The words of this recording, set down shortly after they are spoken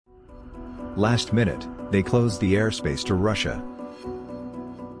Last minute, they closed the airspace to Russia.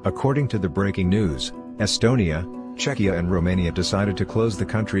 According to the breaking news, Estonia, Czechia and Romania decided to close the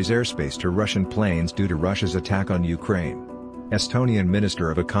country's airspace to Russian planes due to Russia's attack on Ukraine. Estonian Minister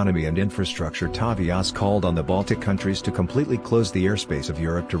of Economy and Infrastructure Taavi has called on the Baltic countries to completely close the airspace of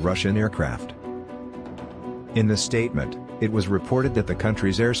Europe to Russian aircraft. In the statement, it was reported that the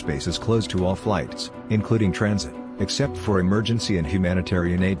country's airspace is closed to all flights, including transit, except for emergency and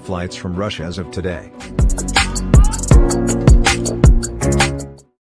humanitarian aid flights from Russia as of today.